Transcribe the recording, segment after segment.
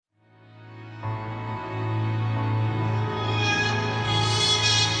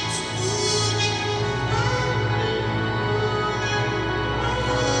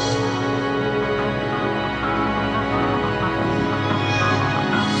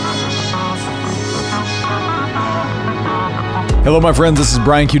Hello, my friends. This is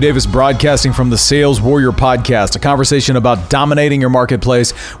Brian Q. Davis broadcasting from the Sales Warrior Podcast, a conversation about dominating your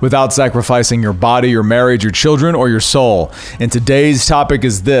marketplace without sacrificing your body, your marriage, your children, or your soul. And today's topic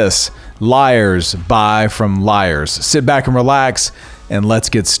is this: liars buy from liars. Sit back and relax, and let's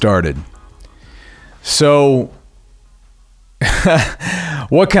get started. So,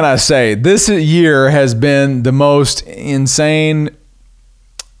 what can I say? This year has been the most insane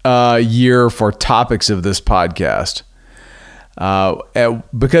year for topics of this podcast.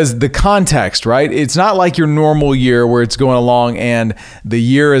 Because the context, right? It's not like your normal year where it's going along and the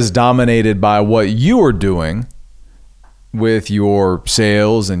year is dominated by what you are doing with your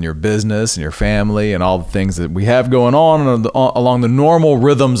sales and your business and your family and all the things that we have going on along the normal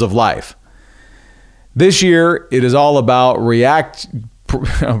rhythms of life. This year, it is all about reaction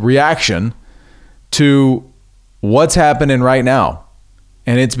to what's happening right now.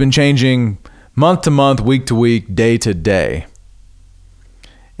 And it's been changing month to month, week to week, day to day.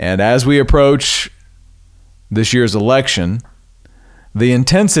 And as we approach this year's election, the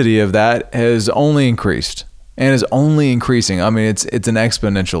intensity of that has only increased and is only increasing. I mean, it's an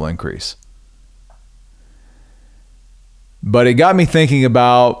exponential increase. But it got me thinking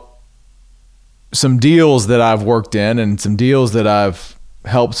about some deals that I've worked in and some deals that I've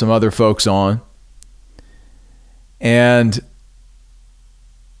helped some other folks on. And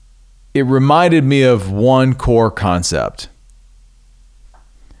it reminded me of one core concept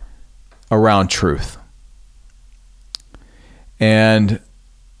around truth and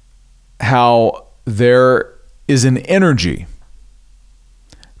how there is an energy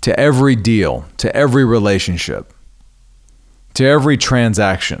to every deal, to every relationship, to every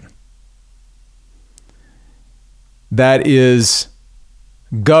transaction that is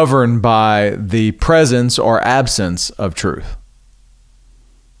governed by the presence or absence of truth.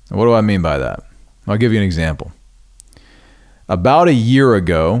 What do I mean by that? I'll give you an example. About a year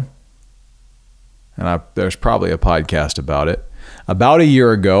ago, and there's probably a podcast about it. About a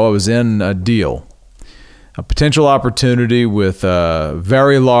year ago, I was in a deal, a potential opportunity with a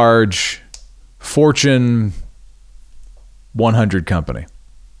very large Fortune 100 company,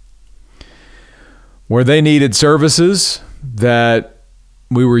 where they needed services that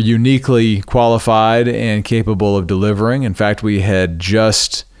we were uniquely qualified and capable of delivering. In fact, we had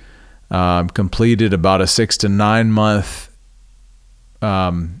just completed about a 6 to 9 month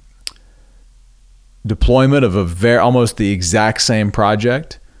deployment of almost the exact same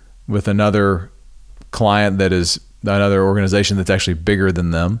project with another client that is another organization that's actually bigger than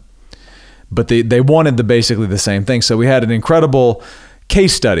them. But they wanted basically the same thing. So we had an incredible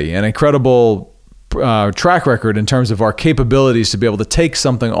case study, an incredible track record in terms of our capabilities to be able to take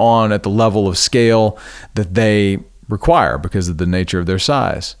something on at the level of scale that they require because of the nature of their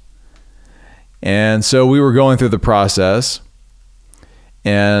size. And so we were going through the process,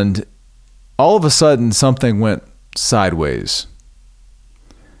 and all of a sudden something went sideways.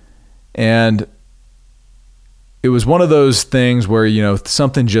 And it was one of those things where,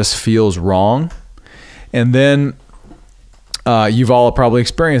 something just feels wrong. And then you've all probably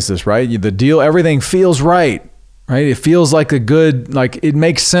experienced this, right? The deal, everything feels right? It feels like it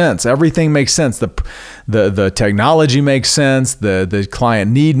makes sense. Everything makes sense. The technology makes sense. The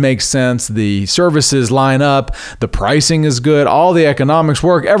client need makes sense. The services line up. The pricing is good. All the economics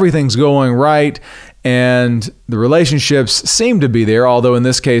work. Everything's going right. And the relationships seem to be there. Although in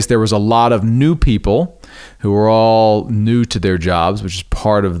this case, there was a lot of new people who were all new to their jobs, which is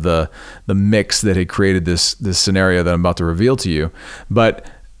part of the mix that had created this scenario that I'm about to reveal to you. But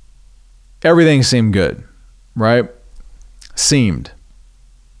everything seemed good. Right? Seemed.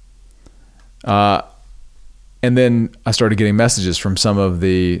 And then I started getting messages from some of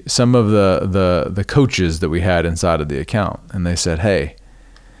the coaches that we had inside of the account. And they said, hey,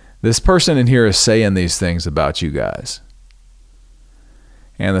 this person in here is saying these things about you guys.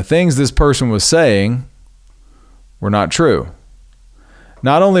 And the things this person was saying were not true.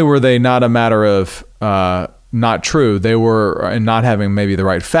 Not only were they not a matter of not true, they were not having maybe the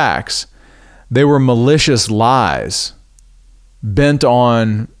right facts. They were malicious lies bent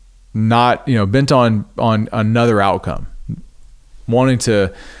on another outcome.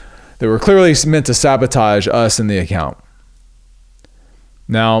 They were clearly meant to sabotage us in the account.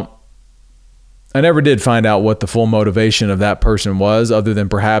 Now, I never did find out what the full motivation of that person was, other than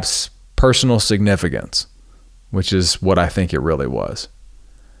perhaps personal significance, which is what I think it really was.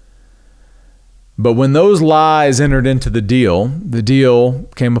 But when those lies entered into the deal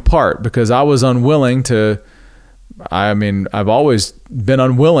came apart because I was unwilling to, I've always been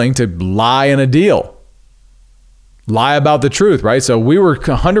unwilling to lie in a deal. lie about the truth, right? So we were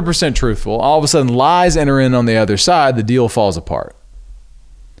 100% truthful. All of a sudden, lies enter in on the other side. The deal falls apart.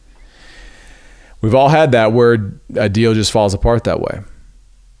 We've all had that where a deal just falls apart that way.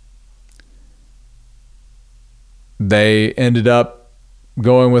 They ended up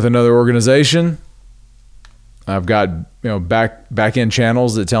going with another organization. I've got back end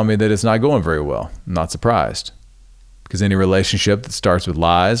channels that tell me that it's not going very well. I'm not surprised, because any relationship that starts with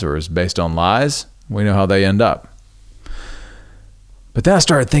lies or is based on lies, we know how they end up. But then I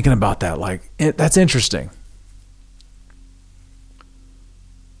started thinking about that, that's interesting.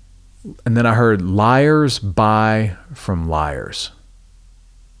 And then I heard liars buy from liars.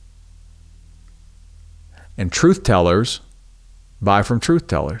 And truth tellers buy from truth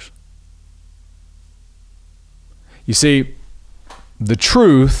tellers. You see, the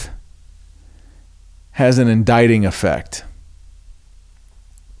truth has an indicting effect.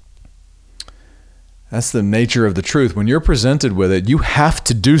 That's the nature of the truth. When you're presented with it, you have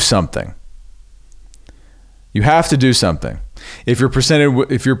to do something. You have to do something. If you're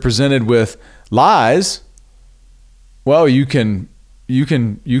presented with lies, well, you can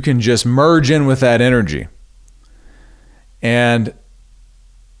just merge in with that energy. And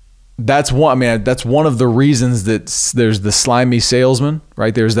that's one of the reasons that there's the slimy salesman,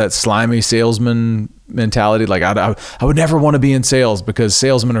 right? There's that slimy salesman mentality. Like I would never want to be in sales because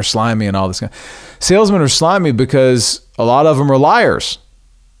salesmen are slimy and all this kind. Salesmen are slimy because a lot of them are liars.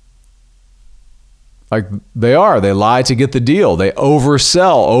 Like they lie to get the deal. They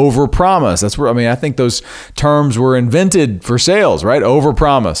oversell, overpromise. That's where, I think those terms were invented for sales, right?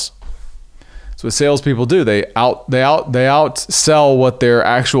 Overpromise. That's what salespeople do. They outsell what their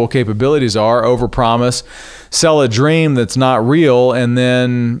actual capabilities are, overpromise, sell a dream that's not real, and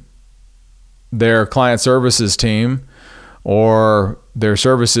then their client services team or their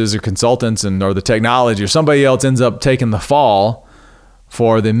services or consultants or the technology or somebody else ends up taking the fall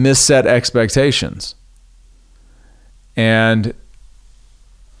for the misset expectations. And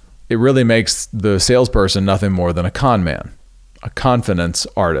it really makes the salesperson nothing more than a con man, a confidence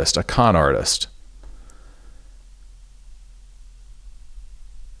artist, a con artist.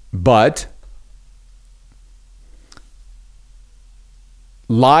 But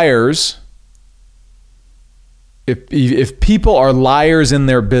liars, if people are liars in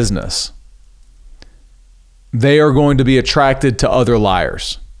their business, they are going to be attracted to other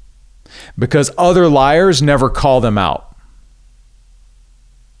liars because other liars never call them out.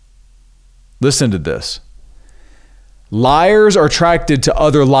 Listen to this. Liars are attracted to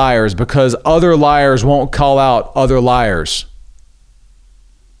other liars because other liars won't call out other liars.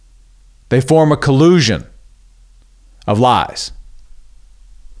 They form a collusion of lies.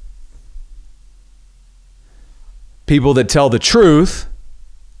 People that tell the truth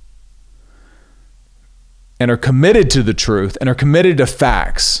and are committed to the truth and are committed to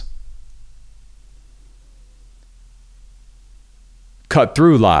facts cut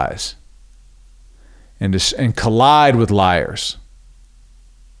through lies and collide with liars.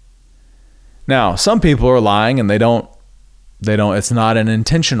 Now, some people are lying and they don't, it's not an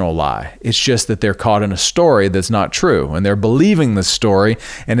intentional lie. It's just that they're caught in a story that's not true and they're believing the story.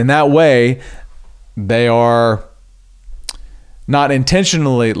 And in that way, they are not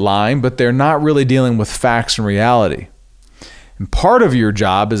intentionally lying, but they're not really dealing with facts and reality. And part of your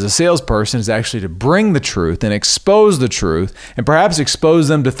job as a salesperson is actually to bring the truth and expose the truth and perhaps expose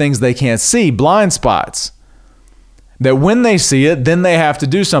them to things they can't see, blind spots. That when they see it, then they have to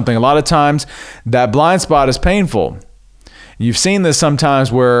do something. A lot of times that blind spot is painful. You've seen this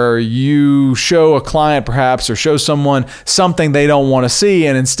sometimes where you show a client perhaps or show someone something they don't want to see,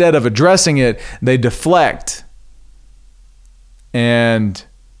 and instead of addressing it, they deflect and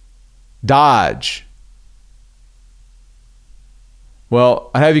dodge. Well,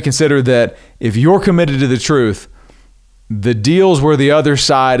 I have you consider that if you're committed to the truth, the deals where the other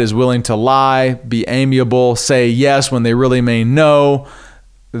side is willing to lie, be amiable, say yes when they really mean no,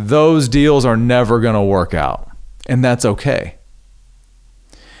 those deals are never going to work out. And that's okay.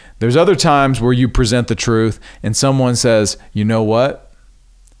 There's other times where you present the truth and someone says, you know what?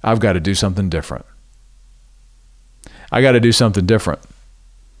 I've got to do something different. I got to do something different.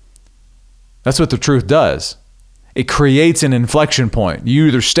 That's what the truth does. It creates an inflection point. You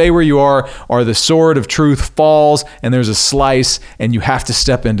either stay where you are or the sword of truth falls and there's a slice and you have to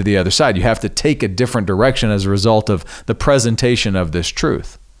step into the other side. You have to take a different direction as a result of the presentation of this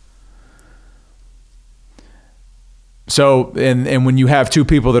truth. So, and when you have two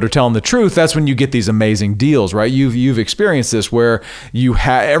people that are telling the truth, that's when you get these amazing deals, right? You've experienced this where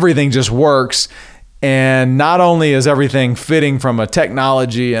everything just works And not only is everything fitting from a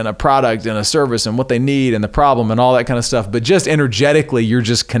technology and a product and a service and what they need and the problem and all that kind of stuff, but just energetically, you're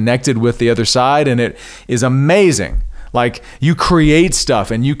just connected with the other side, and it is amazing. Like, you create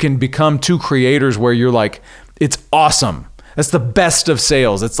stuff and you can become two creators where you're like, it's awesome. That's the best of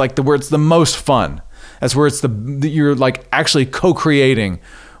sales. It's like where it's the most fun. That's where you're like actually co-creating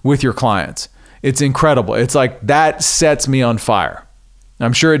with your clients. It's incredible. It's like that sets me on fire.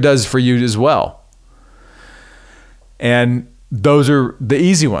 I'm sure it does for you as well. And those are the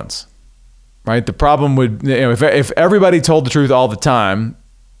easy ones, right? The problem would, if everybody told the truth all the time,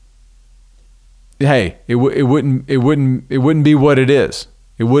 hey, it wouldn't be what it is.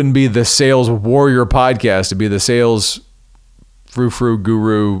 It wouldn't be the Sales Warrior podcast. It'd be the Sales Frou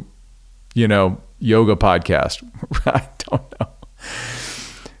Guru, yoga podcast. I don't know.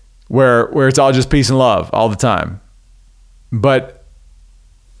 Where it's all just peace and love all the time. But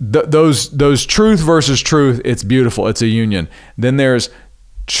those truth versus truth, it's beautiful. It's a union. Then there's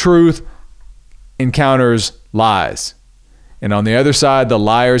truth encounters lies. And on the other side, the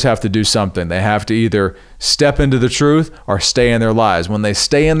liars have to do something. They have to either step into the truth or stay in their lies. When they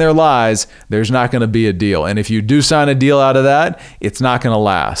stay in their lies, there's not going to be a deal. And if you do sign a deal out of that, it's not going to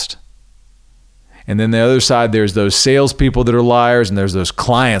last. And then the other side, there's those salespeople that are liars, and there's those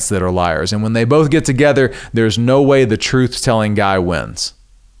clients that are liars. And when they both get together, there's no way the truth-telling guy wins,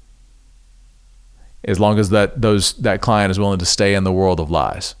 as long as that client is willing to stay in the world of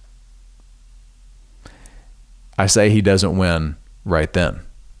lies. I say he doesn't win right then.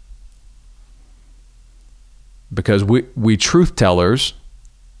 Because we truth tellers,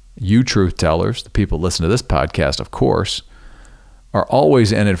 you truth tellers, the people listen to this podcast, of course, are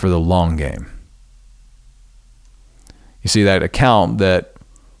always in it for the long game. You see, that account that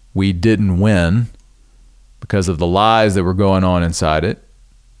we didn't win because of the lies that were going on inside it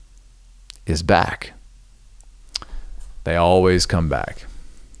is back. They always come back.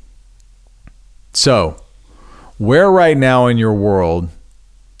 So, where right now in your world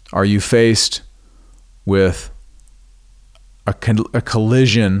are you faced with a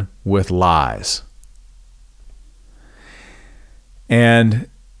collision with lies? And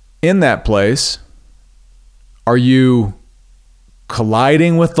in that place, are you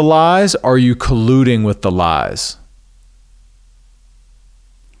colliding with the lies? Or are you colluding with the lies?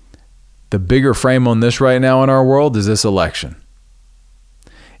 The bigger frame on this right now in our world is this election.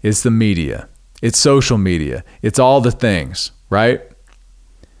 It's the media. It's social media. It's all the things, right?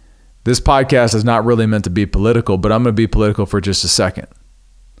 This podcast is not really meant to be political, but I'm going to be political for just a second.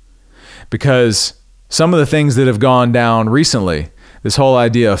 Because some of the things that have gone down recently, this whole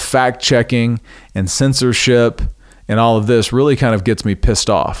idea of fact-checking and censorship and all of this really kind of gets me pissed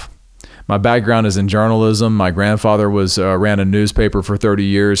off. My background is in journalism. My grandfather ran a newspaper for 30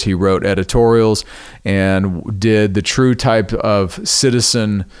 years. He wrote editorials and did the true type of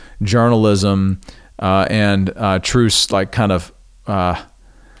citizen journalism and true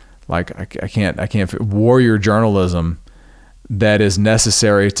warrior journalism that is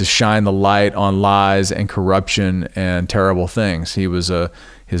necessary to shine the light on lies and corruption and terrible things.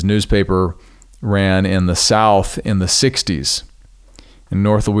 His newspaper ran in the South in the 60s. In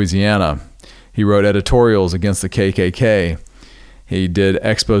North Louisiana. He wrote editorials against the KKK. He did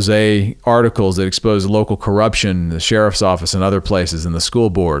expose articles that exposed local corruption, the sheriff's office and other places, and the school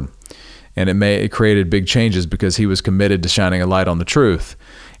board. And it created big changes because he was committed to shining a light on the truth.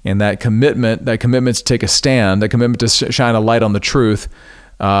 And that commitment to take a stand, that commitment to shine a light on the truth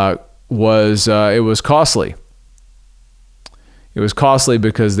was costly. It was costly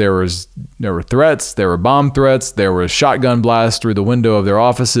because there were threats, there were bomb threats, there was shotgun blasts through the window of their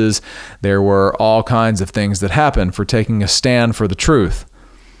offices. There were all kinds of things that happened for taking a stand for the truth.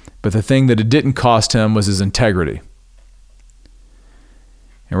 But the thing that it didn't cost him was his integrity.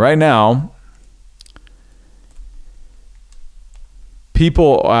 And right now,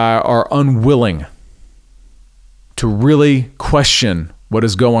 people are unwilling to really question what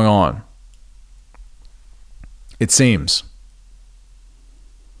is going on. It seems.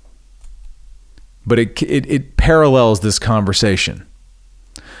 But it parallels this conversation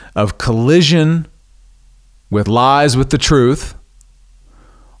of collision with lies with the truth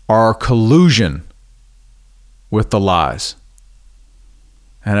or collusion with the lies.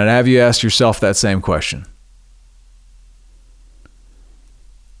 And I'd have you ask yourself that same question.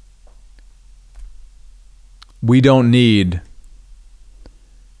 We don't need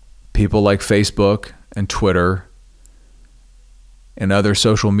people like Facebook and Twitter and other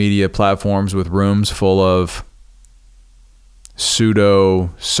social media platforms with rooms full of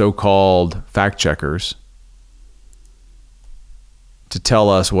so-called fact checkers to tell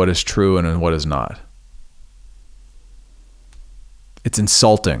us what is true and what is not. It's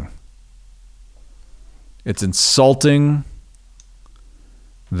insulting. It's insulting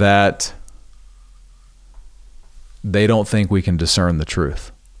that they don't think we can discern the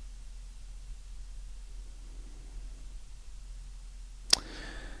truth.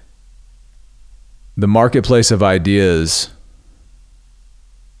 The marketplace of ideas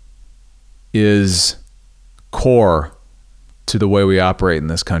is core to the way we operate in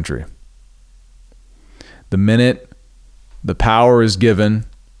this country. The minute the power is given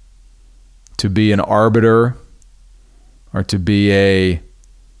to be an arbiter or to be a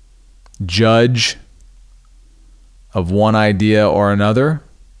judge of one idea or another,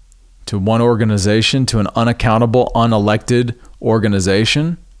 to one organization, to an unaccountable, unelected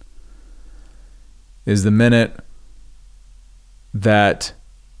organization, is the minute that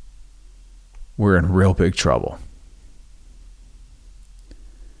we're in real big trouble.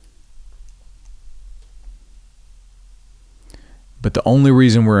 But the only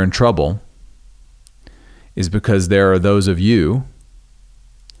reason we're in trouble is because there are those of you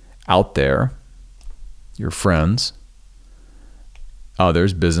out there, your friends,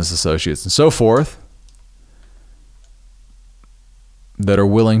 others, business associates, and so forth, that are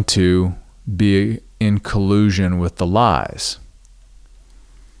willing to be in collusion with the lies.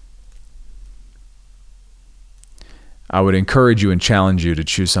 I would encourage you and challenge you to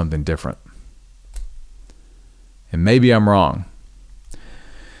choose something different. And maybe I'm wrong,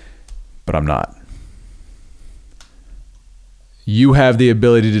 but I'm not. You have the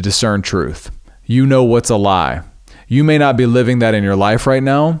ability to discern truth. You know what's a lie. You may not be living that in your life right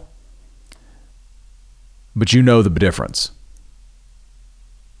now, but you know the difference.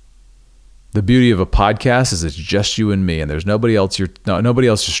 The beauty of a podcast is it's just you and me, and there's nobody else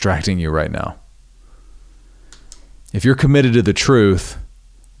distracting you right now. If you're committed to the truth,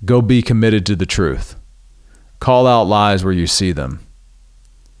 go be committed to the truth. Call out lies where you see them.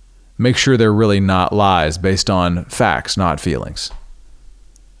 Make sure they're really not lies based on facts, not feelings.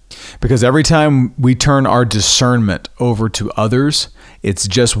 Because every time we turn our discernment over to others, it's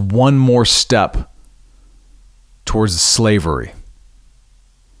just one more step towards slavery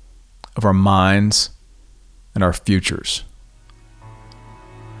of our minds and our futures.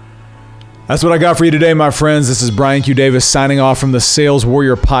 That's what I got for you today, my friends. This is Brian Q. Davis signing off from the Sales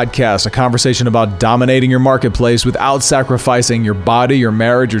Warrior Podcast, a conversation about dominating your marketplace without sacrificing your body, your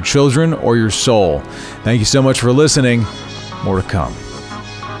marriage, your children, or your soul. Thank you so much for listening. More to come.